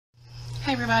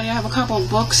Hi everybody, I have a couple of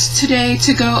books today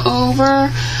to go over.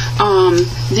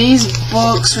 These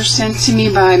books were sent to me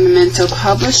by Memento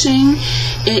Publishing.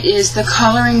 It is the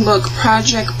Coloring Book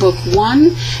Project Book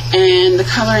 1 and the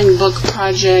Coloring Book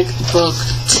Project Book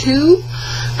 2.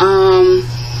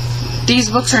 These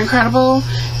books are incredible,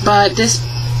 but this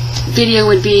video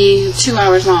would be 2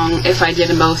 hours long if I did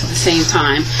them both at the same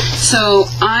time. So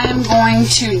I am going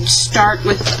to start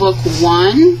with book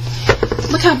 1.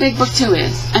 Look how big book 2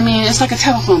 is. I mean, it's like a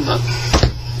telephone book,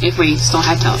 if we still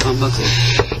have telephone books.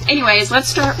 Anyways, let's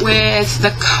start with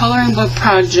the Coloring Book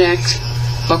Project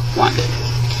book 1.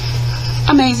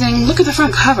 Amazing. Look at the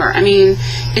front cover. I mean,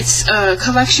 it's a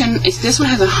collection. This one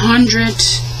has 100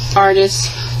 artists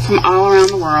from all around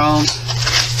the world.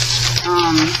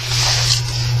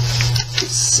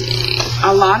 Let's see.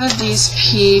 A lot of these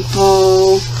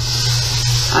people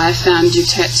I found do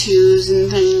tattoos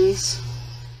and things.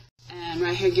 And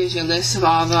right here gives you a list of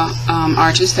all the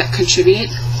artists that contribute.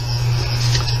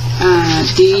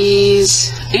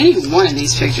 Any one of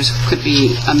these pictures could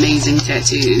be amazing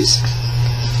tattoos.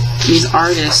 These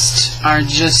artists are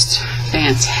just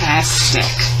fantastic.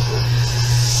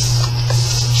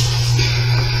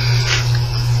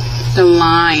 The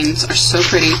lines are so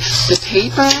pretty. The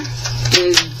paper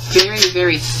is very,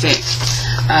 very thick.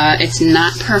 It's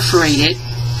not perforated.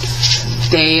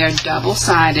 They are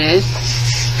double-sided.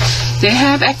 They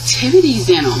have activities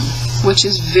in them, which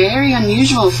is very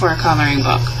unusual for a coloring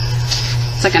book.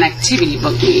 It's like an activity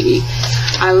book, maybe.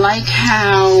 I like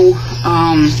how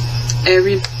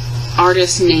every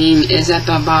artist's name is at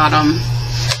the bottom.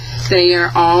 They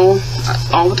are all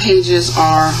the pages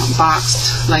are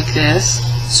boxed like this,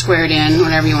 squared in,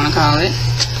 whatever you want to call it.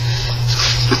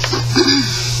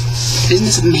 Isn't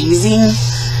this amazing?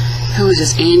 Who is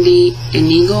this? Andy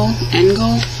Engel?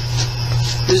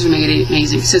 This is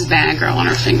amazing. It says Bad Girl on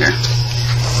her finger.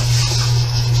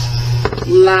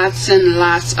 Lots and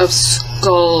lots of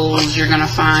skulls you're gonna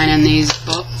find in these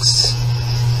books.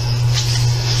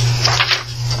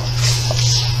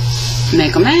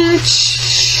 Make a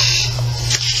match.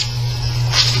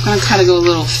 I'm gonna kind of go a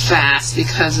little fast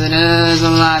because it is a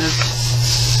lot of.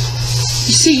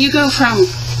 You see, you go from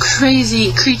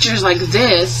crazy creatures like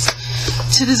this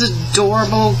to this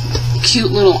adorable,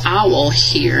 cute little owl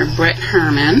here, Brett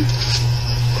Herman.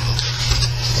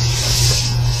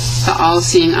 The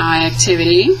all-seeing eye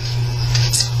activity.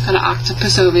 Got an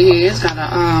octopus over here. It's got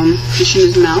a fish in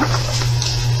his mouth.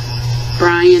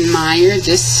 Brian Meyer.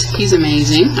 He's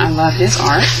amazing. I love his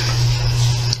art.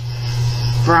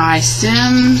 Bryce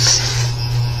Sims.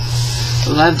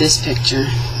 Love this picture.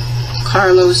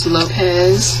 Carlos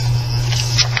Lopez.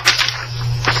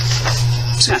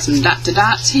 It's got some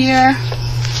dot-to-dots here.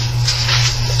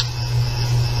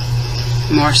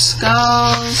 More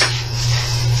skulls.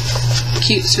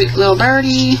 Cute, sweet little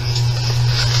birdie.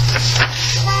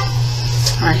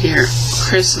 Right here,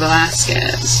 Chris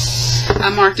Velasquez. I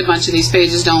marked a bunch of these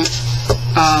pages.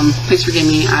 Please forgive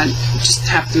me. I just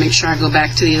have to make sure I go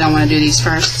back to these. I want to do these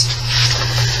first.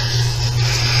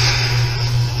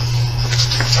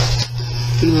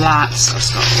 Lots of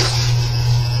skulls.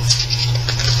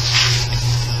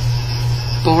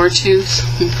 Boartooth.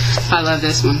 I love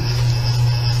this one.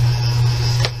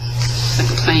 It's like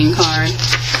a playing card.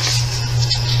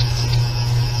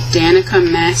 Danica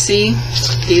Massey.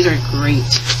 These are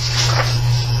great.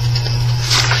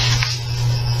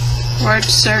 Word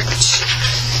search.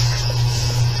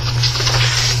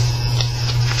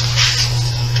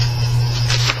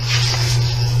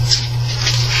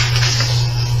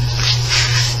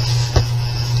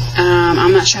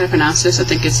 I'm not sure how to pronounce this. I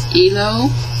think it's Elo.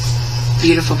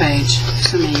 Beautiful page.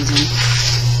 It's amazing.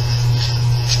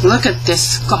 Look at this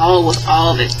skull with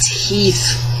all the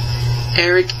teeth.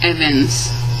 Eric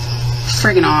Evans.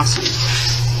 Friggin' awesome.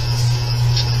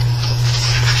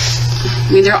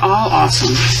 I mean, they're all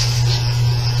awesome.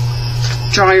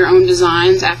 Draw your own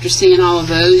designs after seeing all of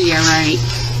those. Yeah, right.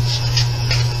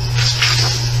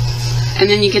 And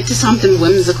then you get to something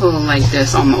whimsical like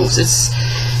this almost.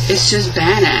 It's just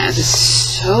badass. It's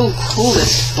so cool,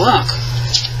 this book.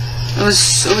 I was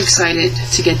so excited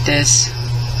to get this.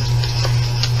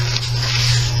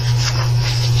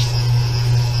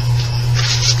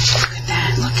 Look at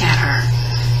that. Look at her.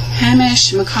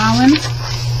 Hamish McCollum.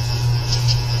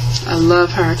 I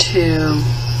love her too.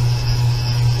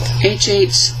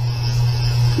 H.H.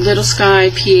 Little Sky,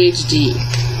 Ph.D.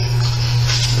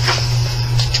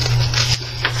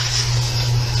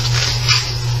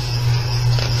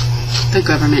 The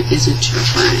Government Isn't Your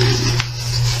Friend.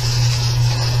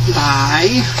 By,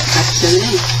 that's the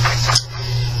name,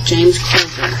 James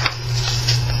Kroger.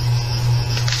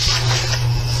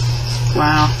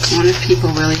 Wow, I wonder if people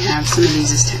really have some of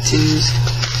these as tattoos.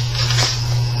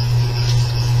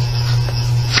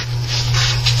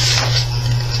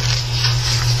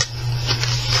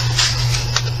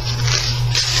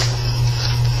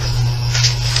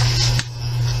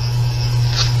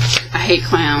 I hate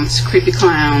clowns, creepy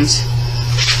clowns.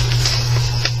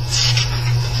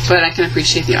 But I can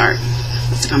appreciate the art.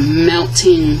 It's like a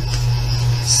melting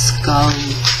skull.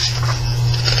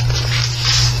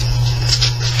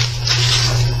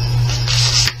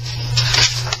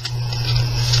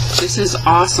 This is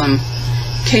awesome.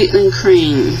 Caitlin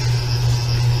Crane.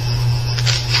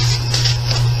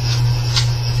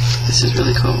 This is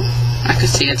really cool. I could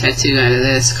see a tattoo out of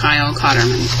this. Kyle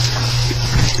Cotterman.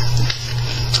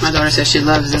 My daughter says she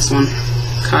loves this one.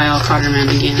 Kyle Cotterman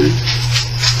again.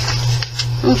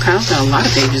 Oh, Kyle's got a lot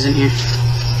of pages in here.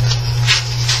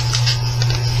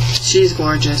 She's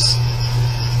gorgeous.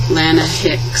 Lana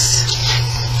Hicks.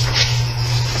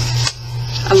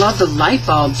 I love the light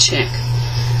bulb chick.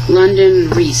 London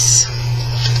Reese.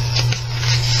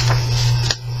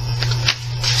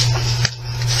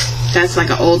 That's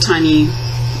like an old-timey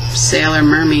sailor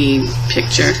mermaid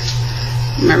picture.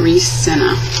 Marie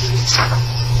Senna.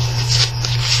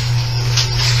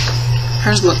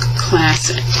 Hers look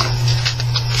classic.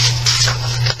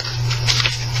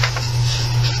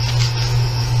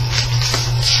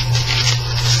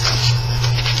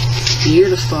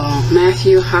 Beautiful.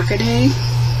 Matthew Hockaday.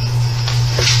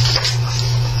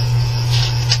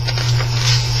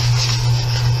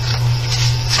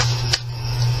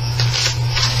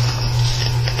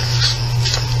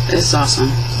 This is awesome.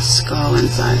 Skull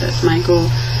inside it. Michael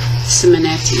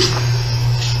Simonetti.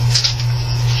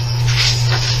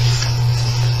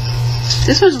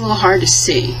 This one's a little hard to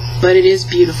see, but it is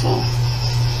beautiful.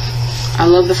 I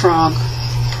love the frog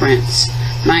prints.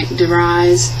 Mike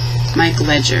DeRise, Mike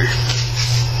Ledger.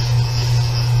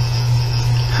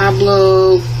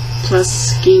 Pablo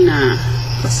Plasquina.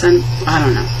 I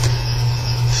don't know.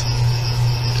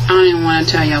 I don't even want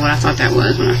to tell you what I thought that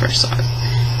was when I first saw it.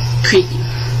 Creepy.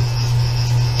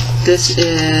 This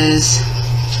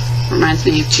reminds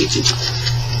me of Cheech and Chong.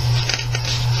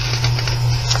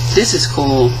 This is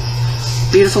cool.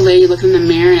 Beautiful lady looking in the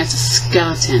mirror, and it's a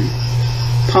skeleton.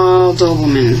 Paul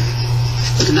Doberman.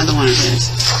 There's another one of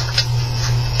his.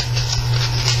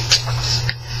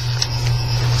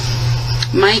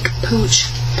 Mike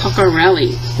Pooch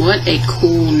Puccarelli. What a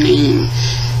cool name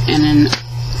and a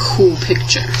cool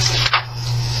picture.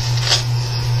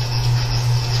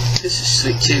 This is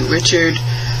sweet too. Richard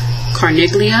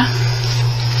Carniglia.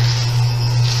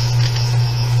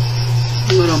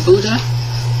 Little Buddha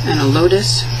and a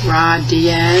lotus. Rod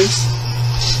Diaz.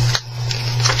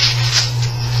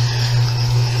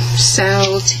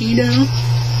 Saltino.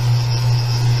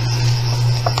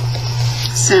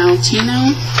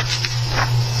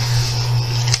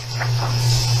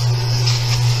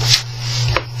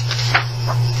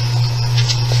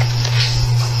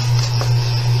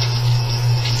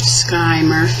 Sky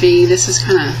Murphy. This is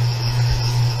kind of,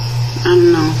 I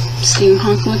don't know,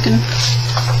 steampunk looking.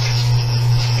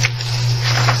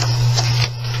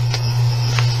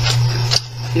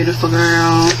 Beautiful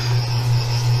girl.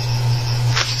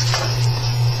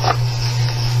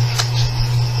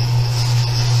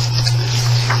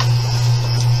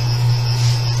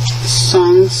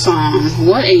 Song.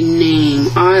 What a name.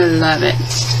 I love it.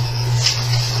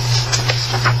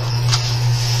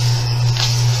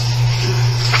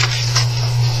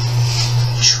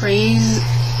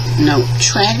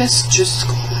 Travis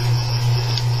Driscoll.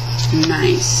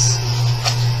 Nice.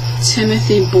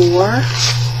 Timothy Bohr.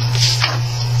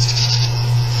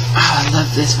 Oh, I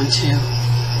love this one too.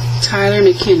 Tyler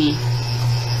McKinney.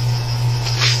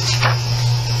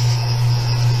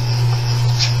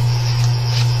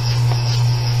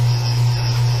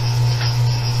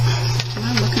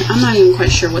 I'm not even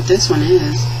quite sure what this one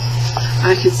is.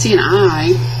 I can see an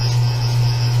eye.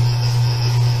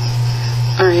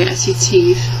 Alright, I see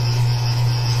teeth.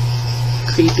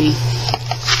 Creepy.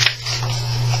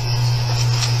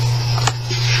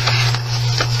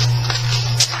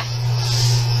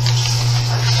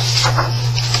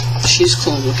 She's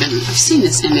cool looking. I've seen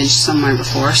this image somewhere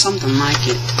before, something like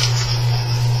it.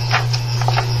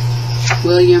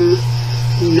 William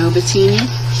Novatini.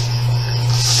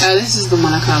 Oh, this is the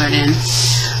one I colored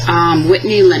in.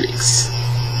 Whitney Lennox.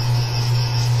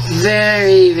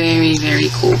 Very, very, very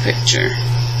cool picture.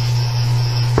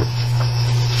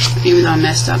 Even though I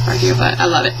messed up right here, but I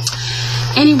love it.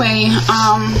 Anyway,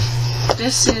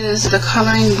 this is the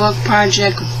Coloring Book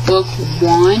Project Book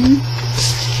 1.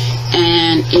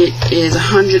 And it is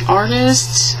 100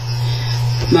 artists.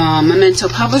 Memento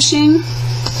Publishing.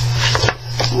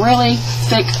 Really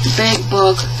thick, big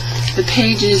book. The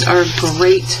pages are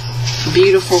great,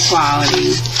 beautiful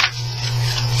quality.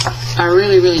 A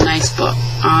really, really nice book.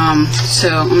 So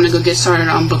I'm going to go get started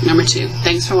on book number 2.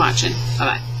 Thanks for watching.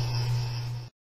 Bye-bye.